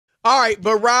All right,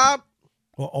 but Rob.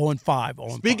 Well,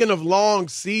 0-5. Speaking of long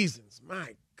seasons,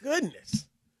 my goodness.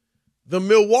 The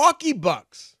Milwaukee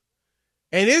Bucks.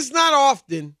 And it's not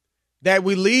often that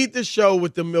we lead the show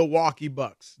with the Milwaukee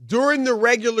Bucks. During the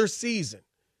regular season,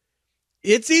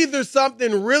 it's either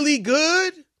something really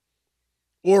good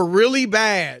or really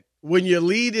bad when you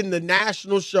lead in the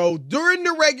national show during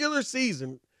the regular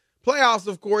season. Playoffs,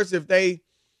 of course, if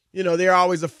they're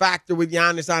always a factor with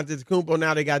Giannis Antetokounmpo.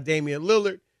 Now they got Damian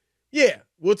Lillard. Yeah,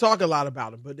 we'll talk a lot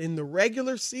about him. But in the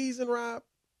regular season, Rob,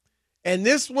 and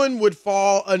this one would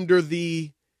fall under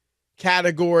the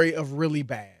category of really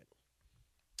bad.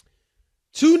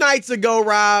 2 nights ago,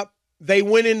 Rob, they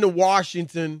went into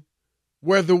Washington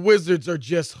where the Wizards are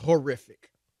just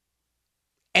horrific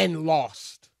and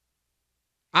lost.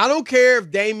 I don't care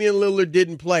if Damian Lillard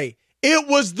didn't play. It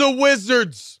was the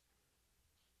Wizards.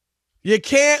 You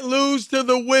can't lose to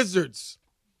the Wizards.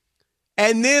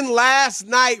 And then last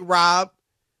night, Rob,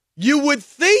 you would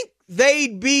think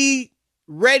they'd be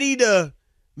ready to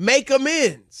make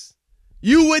amends.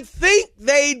 You would think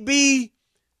they'd be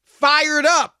fired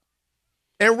up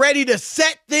and ready to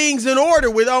set things in order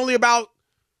with only about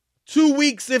 2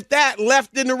 weeks, if that,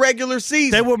 left in the regular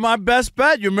season. They were my best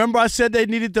bet. You remember I said they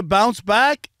needed to bounce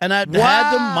back, and I had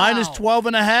them minus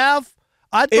 12.5.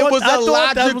 I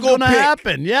thought that was going to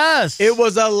happen. Yes. It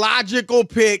was a logical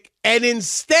pick, and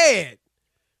instead,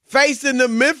 facing the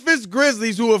Memphis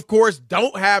Grizzlies, who, of course,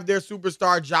 don't have their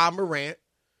superstar Ja Morant,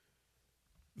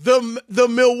 the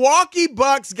Milwaukee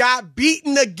Bucks got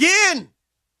beaten again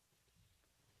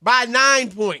by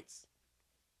 9 points.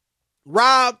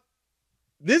 Rob,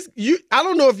 I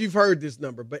don't know if you've heard this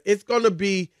number, but it's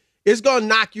gonna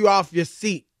knock you off your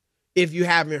seat if you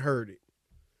haven't heard it.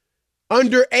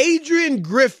 Under Adrian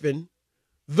Griffin,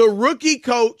 the rookie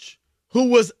coach who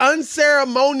was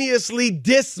unceremoniously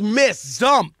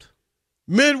dumped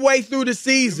midway through the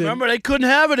season. Remember, they couldn't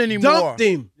have it anymore. Dumped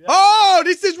him. Yeah. Oh,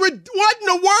 what in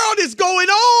the world is going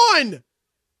on?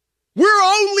 We're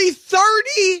only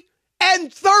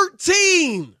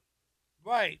 30-13.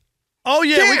 Right. Oh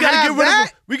yeah, we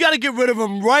got to get rid of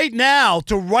him right now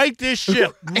to right this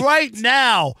ship. Right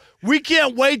now. We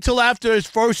can't wait till after his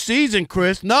first season,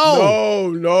 Chris.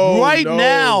 No. Right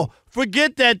now.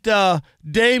 Forget that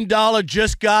Dame Dollar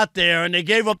just got there and they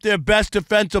gave up their best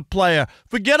defensive player.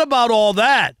 Forget about all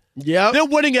that. Yeah. They're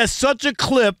winning at such a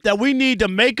clip that we need to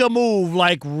make a move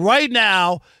like right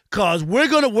now because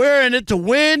we're in it to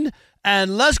win,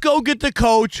 and let's go get the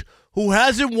coach who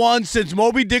hasn't won since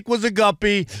Moby Dick was a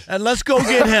guppy, and let's go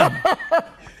get him.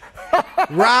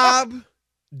 Rob,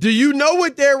 do you know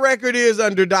what their record is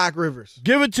under Doc Rivers?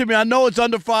 Give it to me. I know it's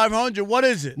under 500. What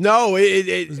is it? No,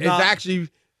 it's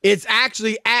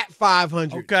actually at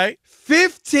 500. Okay.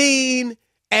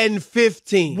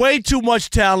 15-15. Way too much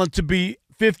talent to be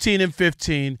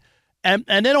 15-15. And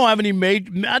they don't have any major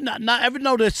 – not ever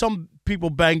know there's some people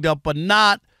banged up, but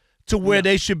not to where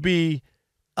they should be –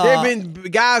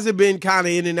 guys have been kind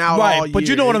of in and out all year. But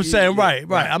you know what I'm saying, right.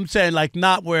 I'm saying like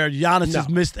not where Giannis has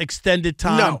missed extended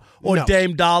time or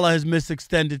Dame Dollar has missed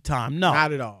extended time. No,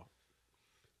 not at all.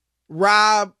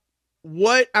 Rob,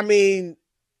 I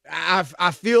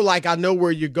feel like I know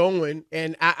where you're going,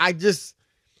 and it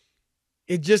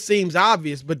just seems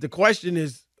obvious. But the question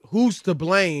is, who's to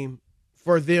blame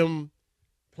for them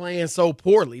playing so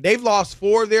poorly? They've lost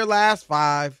 4 of their last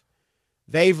 5.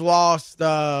 They've lost.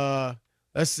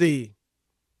 Let's see.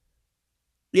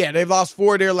 Yeah, they've lost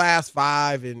 4 of their last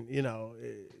 5, and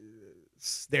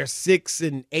they're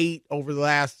 6-8 over the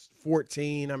last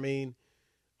 14. I mean,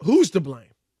 who's to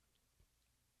blame?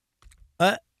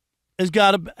 It's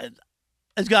got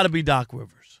to be Doc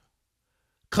Rivers,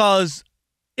 because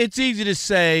it's easy to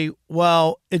say,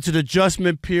 well, it's an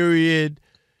adjustment period.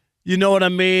 You know what I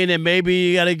mean? And maybe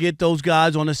you got to get those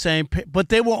guys on the same page. But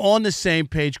they were on the same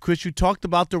page, Chris. You talked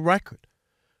about the record.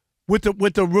 With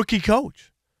the rookie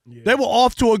coach. Yeah. They were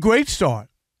off to a great start.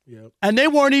 Yep. And they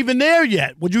weren't even there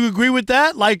yet. Would you agree with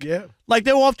that? Like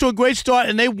they were off to a great start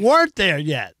and they weren't there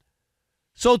yet.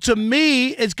 So to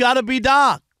me, it's got to be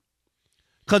Doc.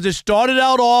 Because it started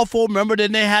out awful. Remember,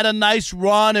 then they had a nice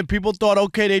run and people thought,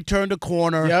 okay, they turned the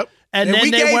corner. Yep. And then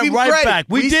they went right credit. Back.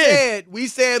 We did. We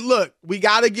said, look, we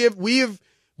have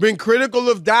been critical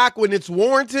of Doc when it's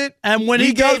warranted. And when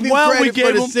he does well, we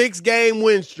gave him the 6-game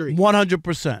win streak.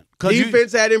 100%.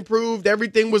 Defense had improved.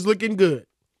 Everything was looking good.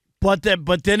 But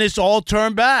then it's all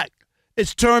turned back.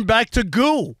 It's turned back to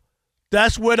goo.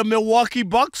 That's where the Milwaukee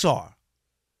Bucks are.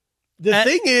 The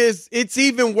thing is, it's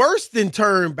even worse than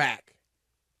turned back.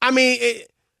 I mean,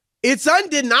 it's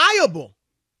undeniable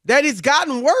that it's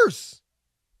gotten worse.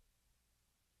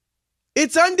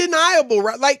 It's undeniable,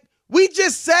 right? Like, We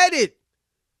just said it.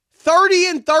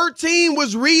 30-13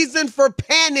 was reason for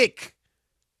panic.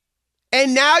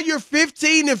 And now you're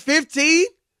 15-15?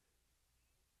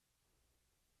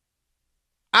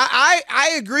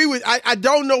 I agree with I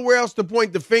don't know where else to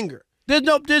point the finger.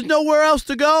 There's nowhere else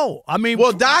to go. I mean,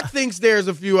 well, Doc thinks there's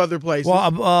a few other places.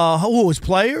 Well, who was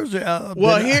players?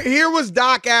 Here was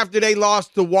Doc after they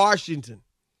lost to Washington.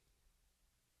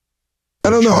 I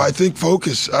don't know. I think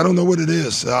focus. I don't know what it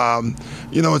is.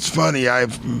 It's funny.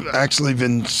 I've actually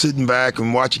been sitting back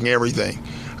and watching everything,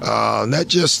 not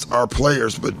just our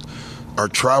players, but our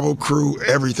travel crew,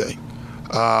 everything.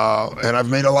 And I've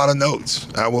made a lot of notes.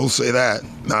 I will say that.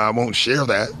 I won't share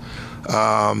that.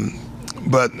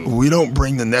 But we don't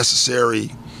bring the necessary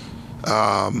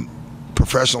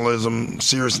professionalism,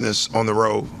 seriousness on the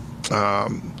road.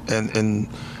 And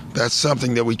that's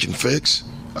something that we can fix.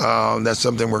 That's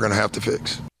something we're going to have to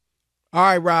fix. All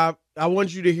right, Rob. I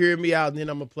want you to hear me out, and then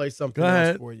I'm going to play something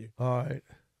else for you. All right.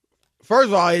 First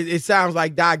of all, it sounds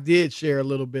like Doc did share a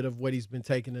little bit of what he's been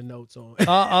taking the notes on.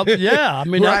 Yeah, I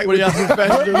mean, right, with the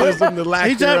professionalism, the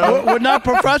lack thereof. We're not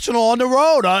professional on the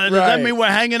road. Does that mean we're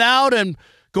hanging out and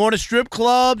going to strip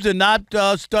clubs and not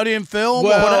studying film?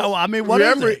 Well, what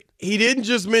remember, is it? He didn't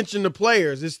just mention the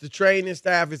players. It's the training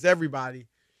staff. It's everybody.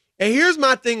 And here's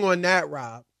my thing on that,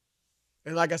 Rob.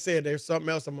 And like I said, there's something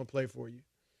else I'm going to play for you.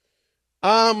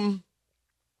 I'm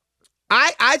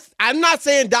not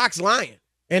saying Doc's lying.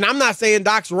 And I'm not saying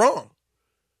Doc's wrong.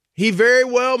 He very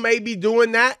well may be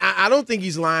doing that. I don't think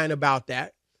he's lying about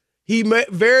that. He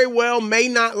very well may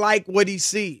not like what he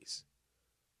sees.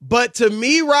 But to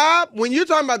me, Rob, when you're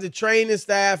talking about the training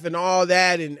staff and all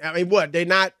that, and I mean, what, they're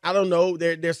not, I don't know,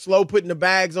 they're slow putting the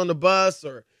bags on the bus,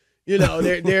 or,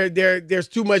 there's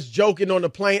too much joking on the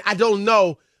plane. I don't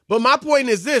know. But my point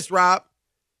is this, Rob.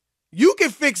 You can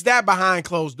fix that behind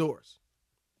closed doors.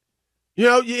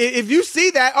 If you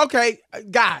see that, okay,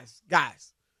 guys,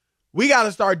 we got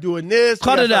to start doing this.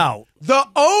 Cut it out. The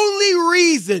only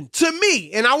reason, to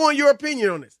me, and I want your opinion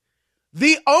on this,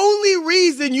 the only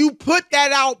reason you put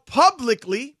that out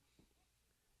publicly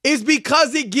is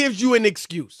because it gives you an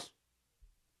excuse.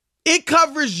 It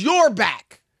covers your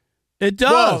back. It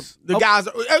does. Well, the guys,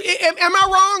 am I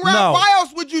wrong, Rob? No. Why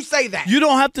else would you say that? You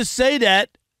don't have to say that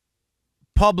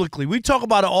publicly. We talk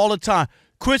about it all the time.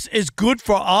 Chris, is good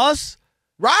for us.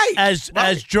 Right.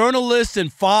 As journalists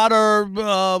and fodder.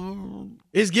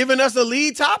 It's giving us a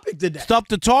lead topic today. Stuff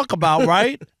to talk about,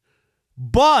 right?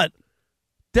 But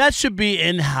that should be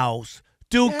in-house.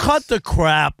 Dude, cut the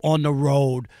crap on the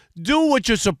road. Do what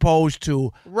you're supposed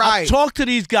to. Right. Talk to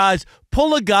these guys.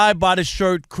 Pull a guy by the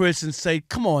shirt, Chris, and say,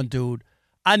 come on, dude.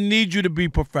 I need you to be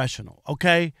professional,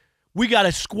 okay? We got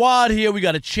a squad here. We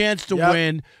got a chance to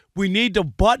win. We need to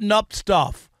button up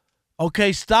stuff.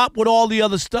 Okay, stop with all the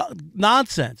other stuff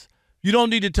nonsense. You don't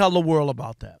need to tell the world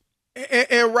about that.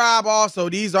 And Rob, also,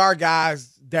 these are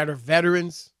guys that are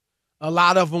veterans. A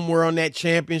lot of them were on that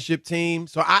championship team.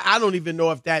 So I don't even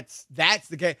know if that's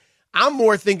the case. I'm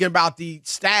more thinking about the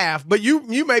staff, but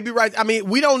you may be right. I mean,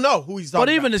 we don't know who he's talking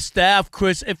about. But even the staff,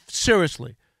 Chris,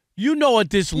 seriously, at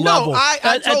this level. No,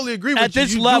 I totally agree with you. At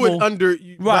this you level, do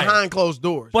it behind closed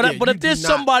doors. But if there's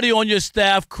somebody on your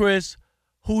staff, Chris,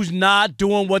 who's not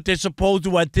doing what they're supposed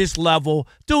to at this level,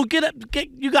 dude,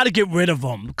 you got to get rid of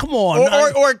them. Come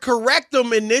on. Or correct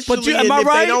them initially. But am I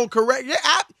right? They don't correct,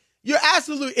 you're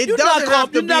absolutely. You're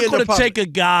not going to take a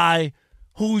guy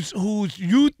who's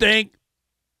you think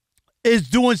is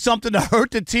doing something to hurt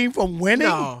the team from winning.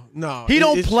 No. He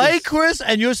don't play, Chris,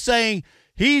 and you're saying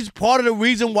he's part of the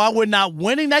reason why we're not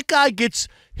winning. That guy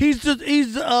he's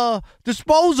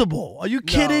disposable. Are you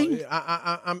kidding?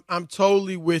 No, I'm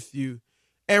totally with you.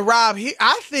 And Rob,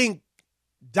 I think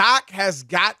Doc has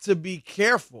got to be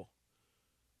careful,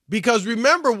 because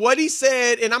remember what he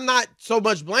said, and I'm not so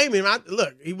much blaming him.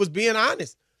 Look, he was being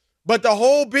honest. But the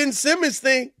whole Ben Simmons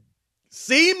thing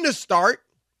seemed to start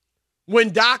when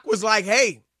Doc was like,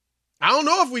 hey, I don't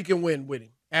know if we can win with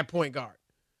him at point guard.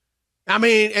 I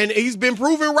mean, and he's been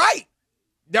proven right,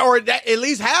 or at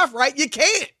least half right. You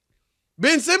can't.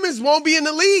 Ben Simmons won't be in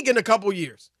the league in a couple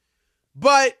years.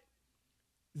 But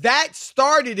that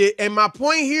started it. And my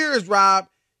point here is, Rob,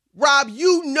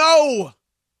 you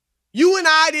and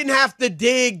I didn't have to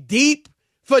dig deep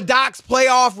for Doc's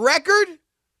playoff record.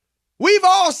 We've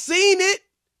all seen it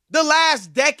the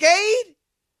last decade.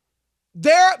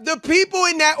 The people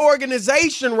in that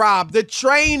organization, Rob, the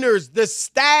trainers, the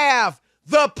staff,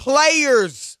 the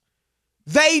players,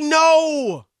 they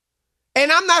know.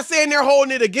 And I'm not saying they're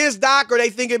holding it against Doc or they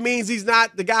think it means he's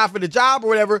not the guy for the job or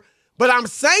whatever. But I'm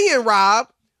saying, Rob,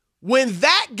 when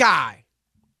that guy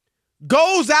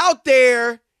goes out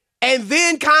there and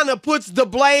then kind of puts the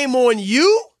blame on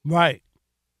you, right?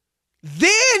 Then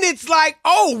it's like,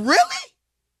 oh, really?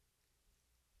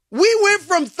 We went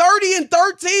from 30-13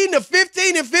 to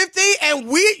 15-15,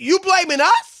 and you blaming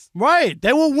us? Right.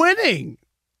 They were winning.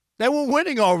 They were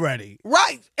winning already.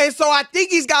 Right. And so I think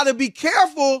he's got to be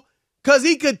careful because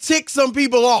he could tick some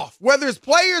people off, whether it's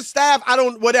players, staff,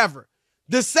 whatever.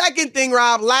 The second thing,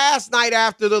 Rob, last night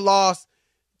after the loss,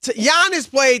 Giannis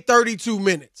played 32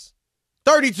 minutes.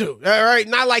 32, all right?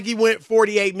 Not like he went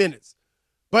 48 minutes.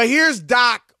 But here's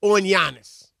Doc on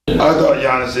Giannis. I thought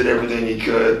Giannis did everything he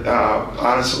could,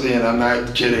 honestly, and I'm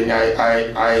not kidding.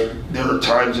 There were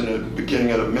times in the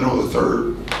beginning of the middle of the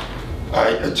third,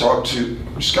 I talked to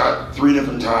Scott 3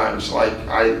 different times, like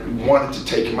I wanted to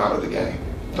take him out of the game.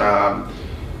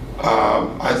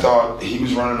 I thought he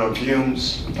was running on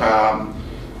fumes.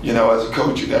 As a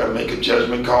coach, you got to make a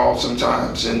judgment call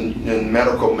sometimes, and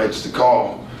medical makes the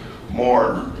call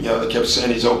more. They kept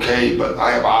saying he's okay, but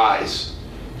I have eyes.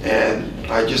 And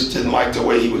I just didn't like the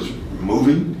way he was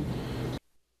moving.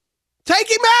 Take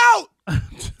him out!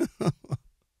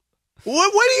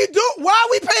 What are you doing? Why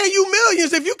are we paying you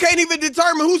millions if you can't even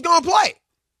determine who's going to play?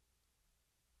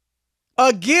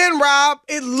 Again, Rob,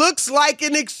 it looks like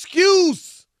an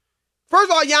excuse. First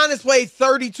of all, Giannis played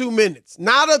 32 minutes.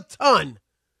 Not a ton.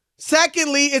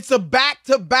 Secondly, it's a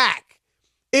back-to-back.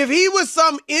 If he was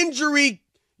some injury,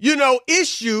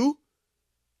 issue,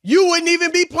 you wouldn't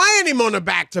even be playing him on a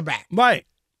back-to-back. Right.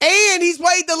 And he's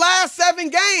played the last 7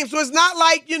 games, so it's not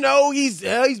like,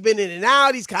 he's been in and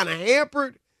out. He's kind of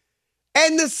hampered.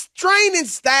 And the training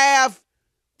staff,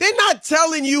 they're not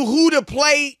telling you who to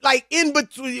play, like, in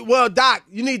between. Well, Doc,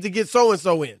 you need to get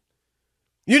so-and-so in.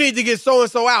 You need to get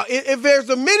so-and-so out. If there's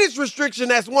a minutes restriction,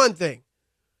 that's one thing.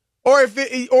 Or if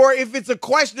it's a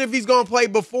question if he's going to play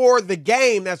before the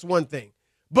game, that's one thing.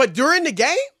 But during the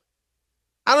game?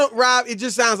 Rob, it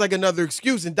just sounds like another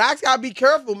excuse. And Doc's got to be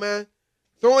careful, man,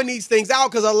 throwing these things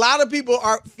out because a lot of people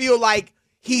feel like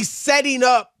he's setting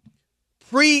up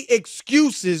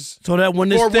pre-excuses so that when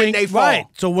they fall. Right.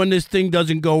 So when this thing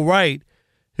doesn't go right,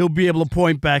 he'll be able to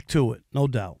point back to it, no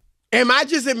doubt. Am I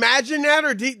just imagining that,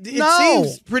 or it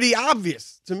seems pretty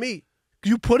obvious to me?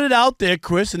 You put it out there,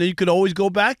 Chris, and then you could always go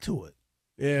back to it.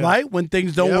 Yeah. Right? When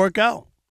things don't work out.